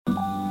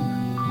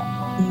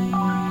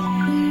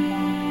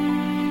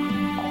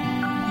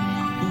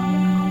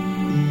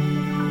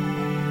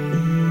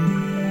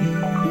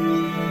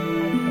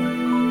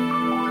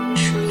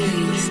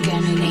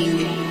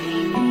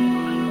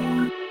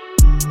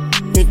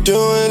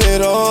doing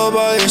it all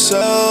by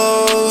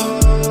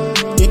yourself.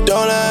 You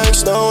don't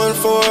ask no one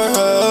for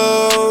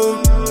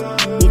help.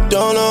 You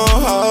don't know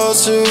how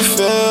to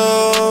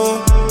feel.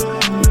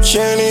 You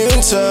can't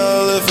even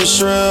tell if it's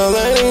real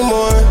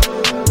anymore.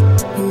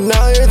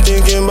 Now you're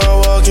thinking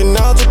about walking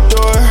out the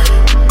door.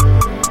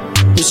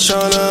 You're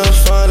tryna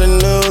find a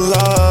new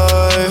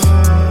life.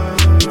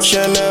 You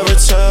can never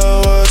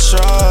tell what's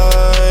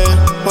right,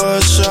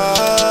 what's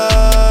right.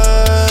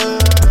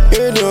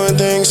 You're doing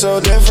things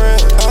so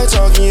different. I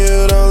talk and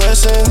you don't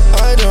listen.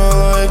 I don't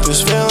like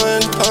this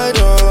feeling. I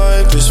don't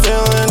like this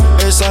feeling.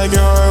 It's like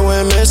your heart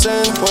went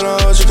missing. When I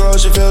hold you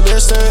close, you feel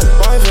distant.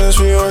 My feelings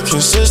for you are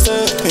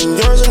consistent, and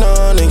yours are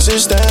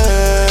non-existent.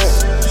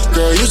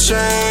 Girl, you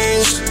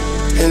changed,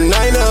 and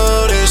I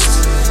noticed.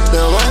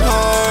 Now my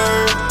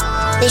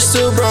heart is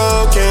still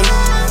broken.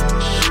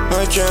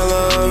 I can't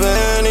love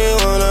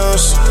anyone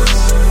else.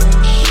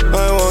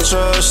 I won't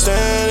trust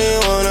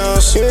anyone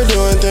else. You're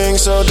doing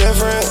things so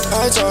different.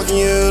 I talk and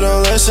you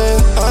don't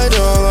listen. I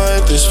don't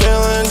like this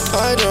feeling.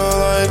 I don't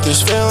like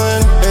this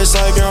feeling. It's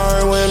like your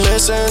heart went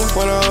missing.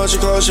 When I hold you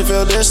close, you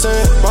feel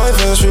distant. My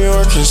feelings for you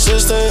are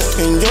consistent,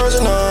 and yours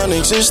are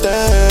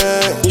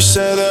non-existent. You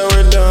said that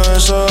we're done,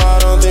 so I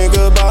don't think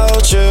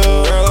about you.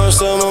 Girl, I'm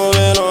still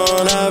moving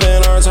on,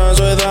 having hard times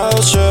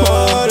without you.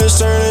 My heart is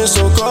turning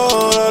so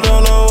cold, I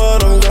don't know what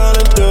I'm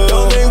gonna do.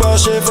 Don't think about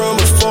shit from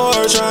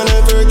before, trying to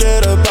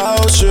forget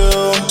about you.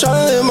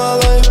 Trying to live my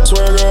life,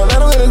 swear girl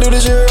that I'm gonna do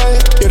this shit right.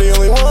 You're the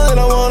only one that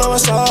I want on my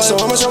side, so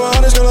I'ma show my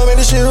heart is gonna make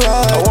this shit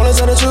right. I wanna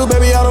tell the truth,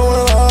 baby, I don't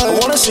wanna lie. I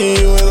wanna see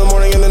you in the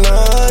morning and the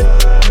night.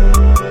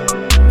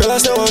 Girl, I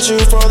still want you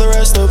for the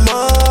rest of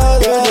my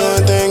life. You're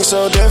doing things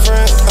so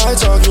different. I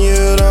talk and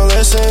you don't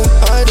listen.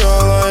 I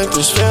don't like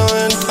this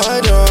feeling. I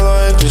don't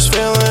like this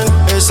feeling.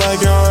 It's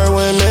like your heart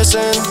went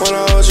missing. When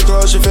I hold you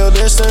close, you feel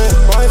distant.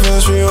 My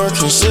feelings for you are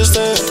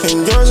consistent,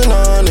 and yours are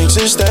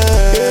non-existent.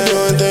 You're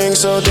doing things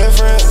so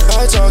different.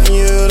 I talk and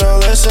you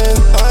don't listen.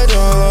 I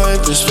don't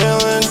like this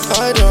feeling.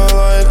 I don't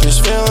like this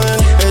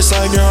feeling. It's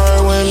like your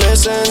heart went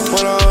missing.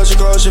 When I hold you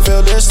close, you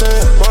feel distant.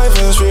 My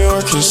feelings for you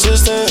are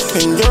consistent,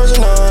 and yours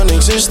are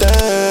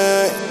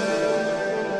non-existent.